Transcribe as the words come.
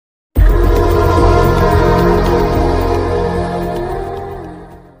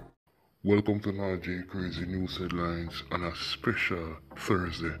Welcome to Crazy News Headlines on a special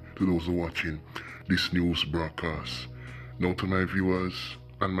Thursday to those who are watching this news broadcast. Now to my viewers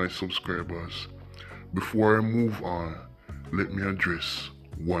and my subscribers, before I move on, let me address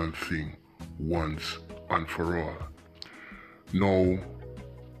one thing once and for all. Now,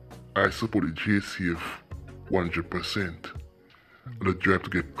 I support the JCF 100%, the drive to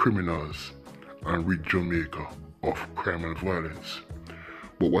get criminals and rid Jamaica of crime and violence.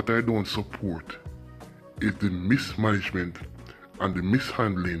 But what I don't support is the mismanagement and the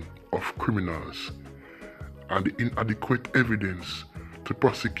mishandling of criminals and the inadequate evidence to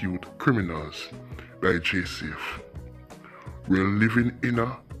prosecute criminals by JCF. We're living in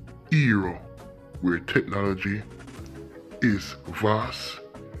an era where technology is vast,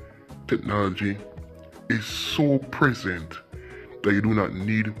 technology is so present that you do not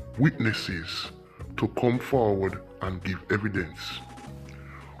need witnesses to come forward and give evidence.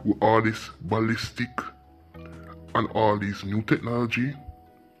 With all this ballistic and all this new technology,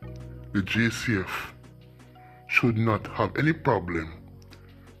 the JCF should not have any problem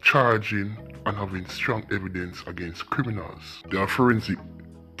charging and having strong evidence against criminals. They are a forensic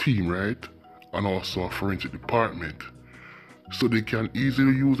team, right? And also a forensic department. So they can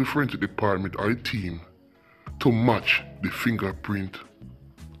easily use the forensic department or the team to match the fingerprint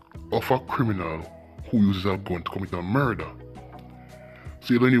of a criminal who uses a gun to commit a murder.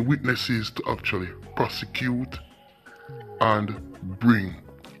 So you don't need witnesses to actually prosecute and bring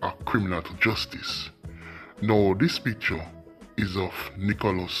a criminal to justice. Now this picture is of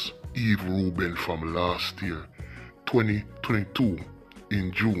Nicholas Ruben from last year, 2022,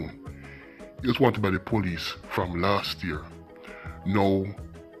 in June. He was wanted by the police from last year. Now,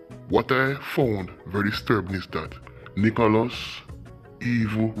 what I found very disturbing is that Nicholas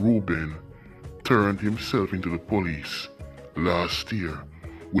Ruben turned himself into the police last year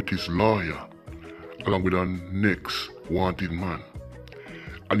with his lawyer along with our next wanted man,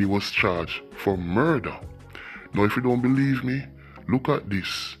 and he was charged for murder. Now if you don't believe me, look at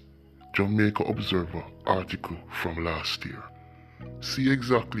this Jamaica Observer article from last year. See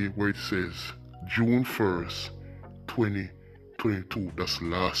exactly where it says June 1st, 2022, that's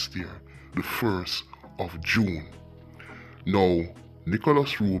last year, the 1st of June. Now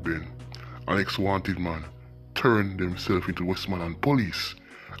Nicholas Ruben, an ex-wanted man, turned themselves into Westmoreland police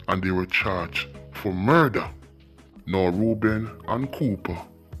and they were charged for murder. Now Ruben and Cooper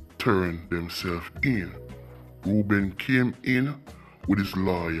turned themselves in. Ruben came in with his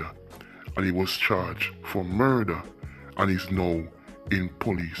lawyer and he was charged for murder and is now in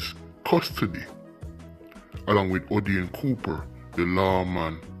police custody. Along with Odin Cooper, the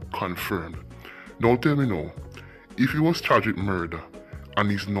lawman confirmed. Now tell me now, if he was charged with murder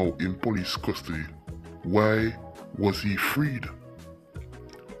and is now in police custody, why was he freed?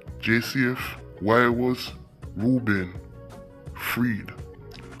 JCF, why was Ruben freed?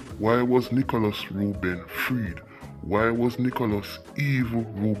 Why was Nicholas Ruben freed? Why was Nicholas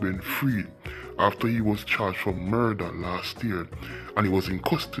Ruben freed after he was charged for murder last year and he was in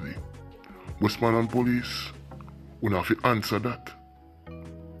custody? Westmoreland police, we have to answer that.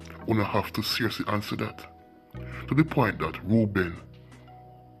 We have to seriously answer that. To the point that Ruben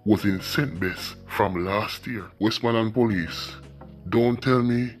was in Bess from last year. Westmoreland police, don't tell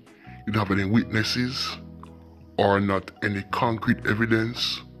me you don't have any witnesses or not any concrete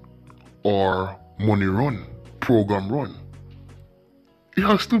evidence or money run, program run. It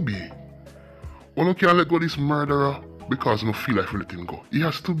has to be. One can't let go this murderer because you feel like letting him go. It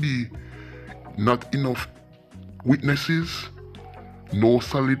has to be not enough witnesses, no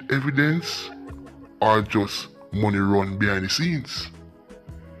solid evidence, or just money run behind the scenes.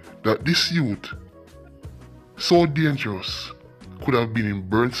 That this youth, so dangerous, could have been in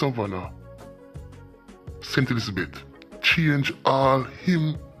Burn Savannah, St. Elizabeth, change all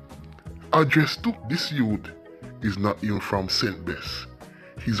him address to. This youth is not even from St. Bess.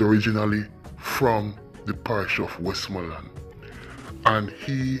 He's originally from the parish of Westmoreland. And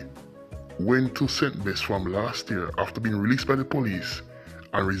he went to St. Bess from last year after being released by the police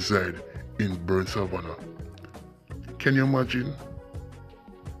and reside in Burn Savannah. Can you imagine?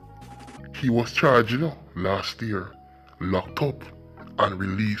 He was charged, last year, locked up and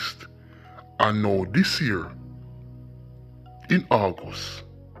released. And now this year, in August,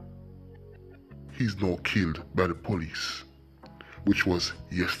 he's now killed by the police, which was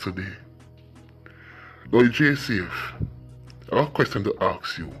yesterday. Now JCF, I have a question to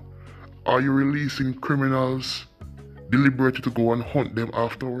ask you. Are you releasing criminals deliberately to go and hunt them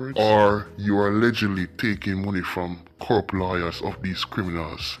afterwards? Or you are allegedly taking money from corrupt lawyers of these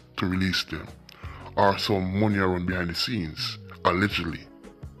criminals to release them? Or some money around behind the scenes, allegedly?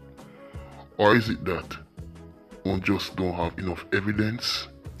 Or is it that we just don't have enough evidence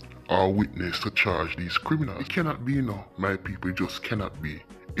or witness to charge these criminals? It cannot be, my people, it just cannot be.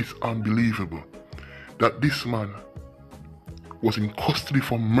 It's unbelievable that this man was in custody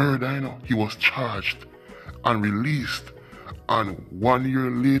for murder, He was charged and released, and 1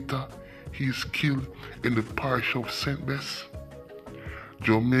 year later, he's killed in the parish of St. Bess.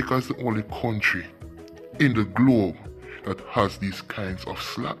 Jamaica is the only country in the globe that has these kinds of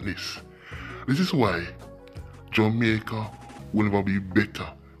slackness. This is why Jamaica will never be better,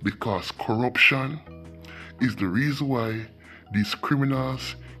 because corruption is the reason why these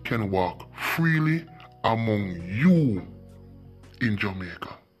criminals can walk freely among you in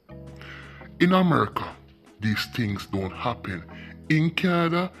Jamaica. In America, these things don't happen. In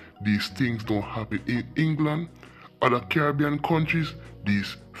Canada, these things don't happen. In England, other Caribbean countries,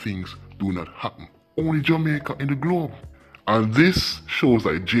 these things do not happen. Only Jamaica in the globe. And this shows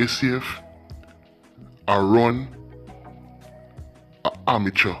that JCF are run an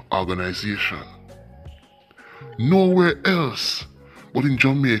amateur organization. Nowhere else but in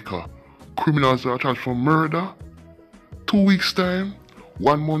Jamaica, criminals are charged for murder. 2 weeks time,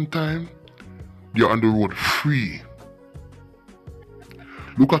 1 month time, they are on the road free.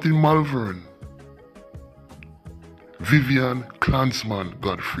 Look at in Mvrd. Vivian Clansman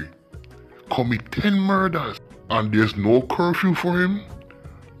Godfrey commit 10 murders and there's no curfew for him,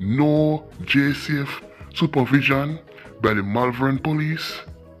 no JCF supervision by the Mvrd police,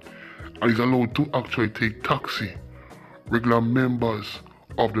 and he's allowed to actually take taxi, regular members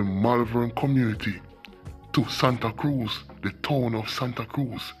of the Mvrd community, to Santa Cruz, the town of Santa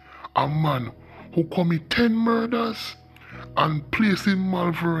Cruz. A man who commit 10 murders and placed in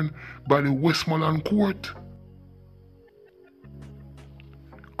Mvrd by the Westmoreland court.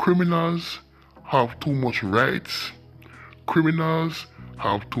 Criminals have too much rights. Criminals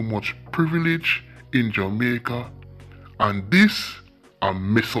have too much privilege in Jamaica, and this will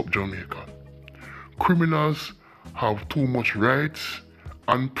mess up Jamaica. Criminals have too much rights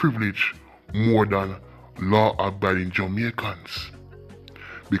and privilege more than law-abiding Jamaicans,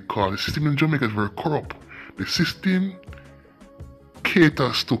 because the system in Jamaica is very corrupt. The system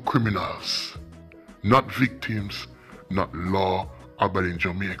caters to criminals, not victims, not law-abiding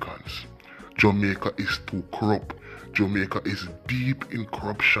Jamaicans. Jamaica is too corrupt. Jamaica is deep in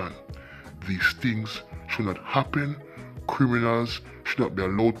corruption. These things should not happen. Criminals should not be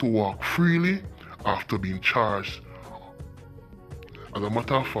allowed to walk freely after being charged. As a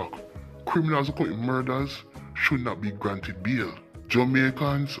matter of fact, criminals who commit murders should not be granted bail.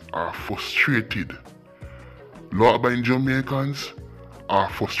 Jamaicans are frustrated. Law-abiding Jamaicans are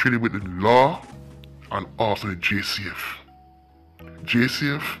frustrated with the law and also the JCF.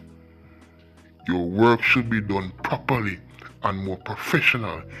 JCF, your work should be done properly and more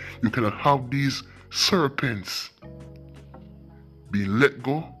professional. You cannot have these serpents being let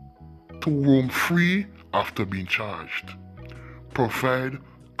go to roam free after being charged. Provide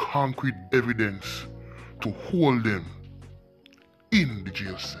concrete evidence to hold them in the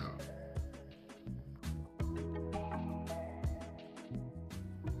jail cell.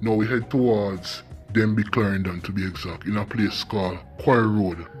 Now we head towards Denby Clarendon, to be exact, in a place called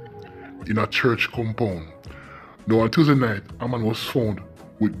Chrged, in a church compound. Now on Tuesday night, a man was found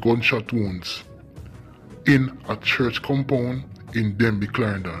with gunshot wounds in a church compound in Denby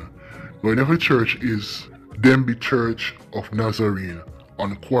Clarendon. Now the name of the church is Denby Church of Nazarene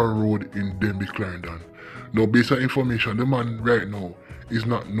on Chrged in Denby Clarendon. Now based on information, the man right now is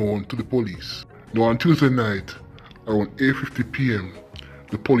not known to the police. Now on Tuesday night, around 8:50 p.m,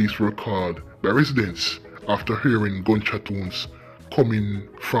 the police were called by residents after hearing gunshot wounds coming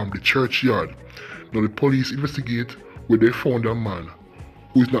from the churchyard. Now the police investigate where they found a man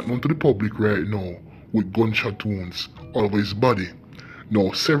who is not known to the public right now with gunshot wounds all over his body.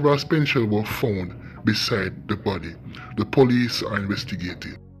 Now several spent shells were found beside the body. The police are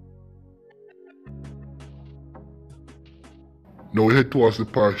investigating. Now we head towards the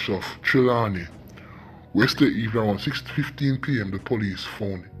parish of Trelawney. Yesterday evening around 6:15 p.m. the police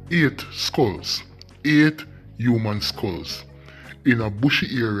found 8 skulls, 8 human skulls, in a bushy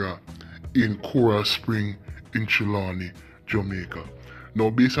area in Coral Spring in Trelawney, Jamaica. Now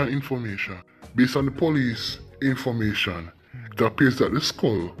based on the police information, it appears that the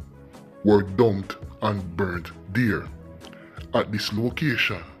skull were dumped and burnt there at this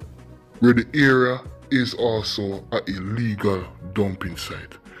location, where the area is also an illegal dumping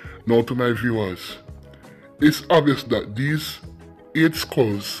site. Now to my viewers, it's obvious that these 8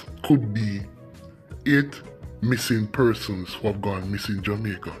 skulls could be 8 missing persons who have gone missing in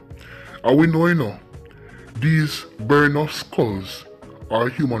Jamaica. And we know, these burned off skulls or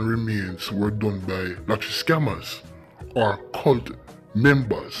human remains were done by lottery scammers or cult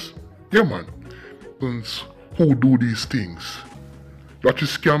members. Yeah man, who do these things? Lottery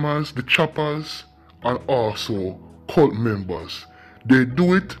scammers, the choppers, and also cult members. They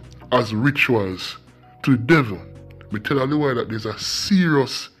do it as rituals to the devil. Me tell you why that there's a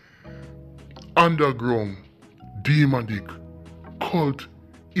serious underground demonic cult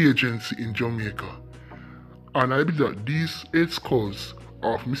agency in Jamaica. And I believe that these 8 skulls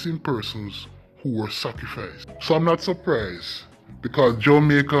are of missing persons who were sacrificed. So I'm not surprised because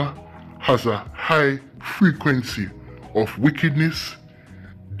Jamaica has a high frequency of wickedness,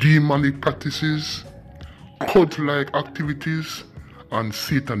 demonic practices, cult-like activities, and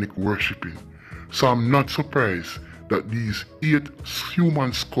satanic worshipping. So I'm not surprised that these 8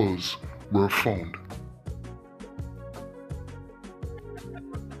 human skulls were found.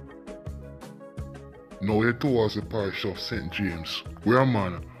 Now head towards the parish of St. James, where a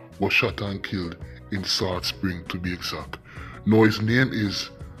man was shot and killed in Salt Spring to be exact. Now his name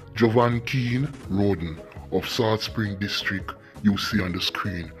is Jamaican Ruben of Salt Spring District you see on the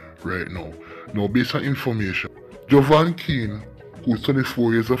screen right now. Now based on information, Jamaican, who is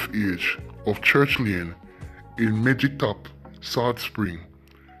 24 years of age, of Church Lane in Top, Salt Spring,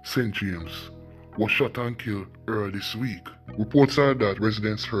 St. James, was shot and killed earlier this week. Reports are that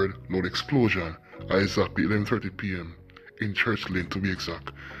residents heard loud explosion at exactly 11:30 p.m. in Church Lane to be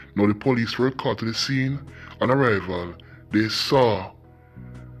exact. Now the police were called to the scene. On arrival, they saw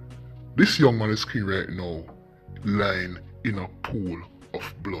this young man on the screen right now lying in a pool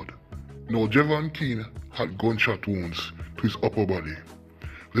of blood. Now Jamaican had gunshot wounds to his upper body.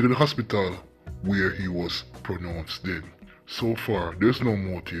 They did the hospital where he was pronounced dead. So far, there's no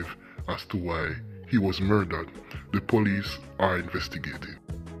motive as to why he was murdered. The police are investigating.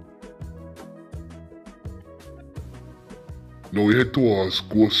 Now we head towards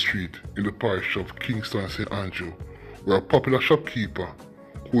Ghost Street in the parish of Kingston and St. Andrew, where a popular shopkeeper,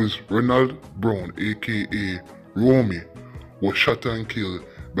 who is Ronald Brown aka Romy, was shot and killed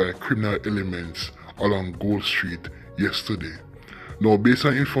by criminal elements along Gold Street yesterday. Now based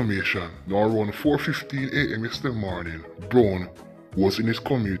on information, now around 4:15 a.m. yesterday morning, Brown was in his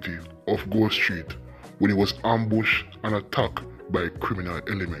community of Gold Street when he was ambushed and attacked by criminal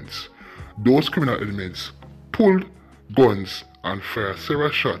elements. Those criminal elements pulled guns and fired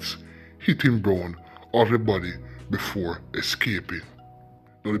several shots, hitting Brown over the body before escaping.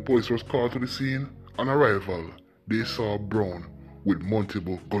 Now the police was called to the scene. On arrival, they saw Brown with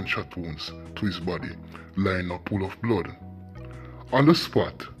multiple gunshot wounds to his body, lying in a pool of blood. On the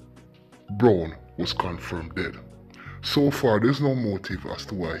spot, Brown was confirmed dead. So far, there's no motive as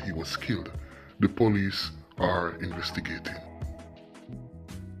to why he was killed. The police are investigating.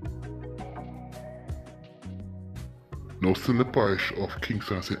 Now still in the parish of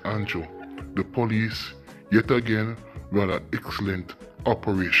Kingston and St. Andrew, the police yet again ran an excellent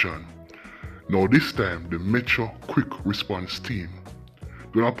operation. Now this time the Metro Quick Response Team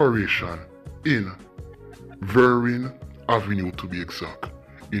did an operation in Mvrd Avenue to be exact,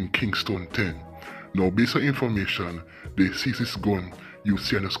 in Kingston 10. Now based on information, they see this gun you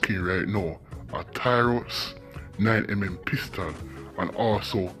see on the screen right now, a Tyros 9mm pistol and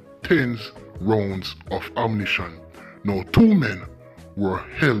also 10 rounds of ammunition. Now 2 men were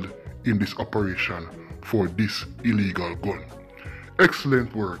held in this operation for this illegal gun.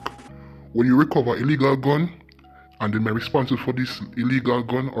 Excellent work. When you recover illegal gun and they may be responsible for this illegal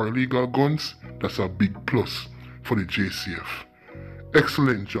gun or illegal guns, that's a big plus for the JCF.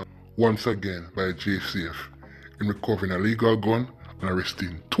 Excellent job once again by JCF in recovering a legal gun and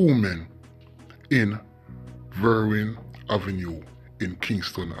arresting 2 men in Mvrd Avenue in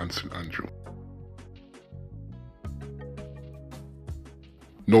Kingston and St. Andrew.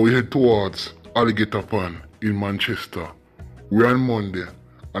 Now we head towards Alligator Pond in Manchester, where on Monday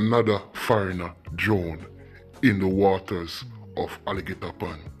another foreigner drowned in the waters of Alligator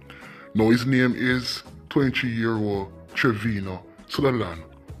Pond. Now his name is 23-year-old Trevino Sutherland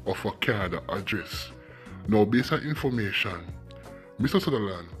of a Canada address. Now based on information, Mr.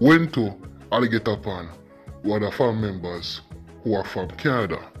 Sutherland went to Alligator Pond with other family members who are from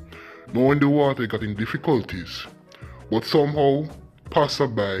Canada. Now in the water he got in difficulties, but somehow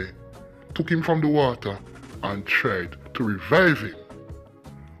passerby took him from the water and tried to revive him.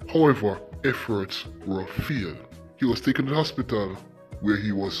 However, efforts were failed. He was taken to the hospital where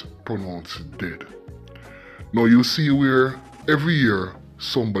he was pronounced dead. Now you see where every year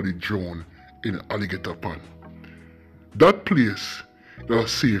somebody drowned in Alligator Pond. That place is a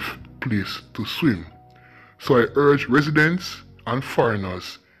safe place to swim. So I urge residents and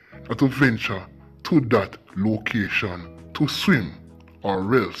foreigners not to venture to that location to swim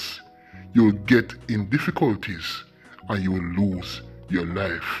or else you'll get in difficulties and you will lose your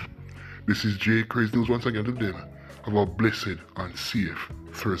life. This is Chrged News once again today. Have a blessed and safe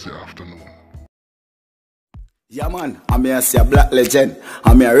Thursday afternoon. Yeah man, I'm here to see a black legend.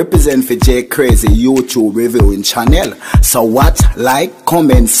 I'm here represent for Chrged YouTube reviewing channel. So watch, like,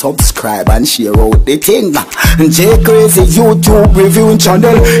 comment, subscribe and share out the thing. Chrged YouTube reviewing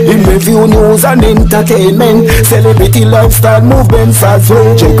channel. In review news and entertainment, celebrity lifestyle movements as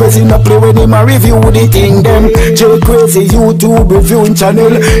well. Chrged no play when him a review the thing them. Chrged YouTube reviewing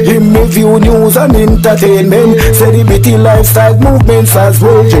channel. In review news and entertainment, celebrity lifestyle movements as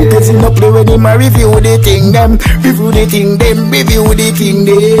well. Chrged no play when him a review the thing them. Review the thing them, review the thing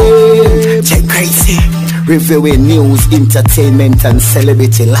them. Chrged reviewing news, entertainment and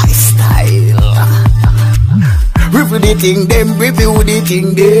celebrity lifestyle. Review the thing them, review the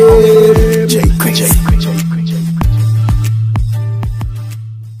thing them.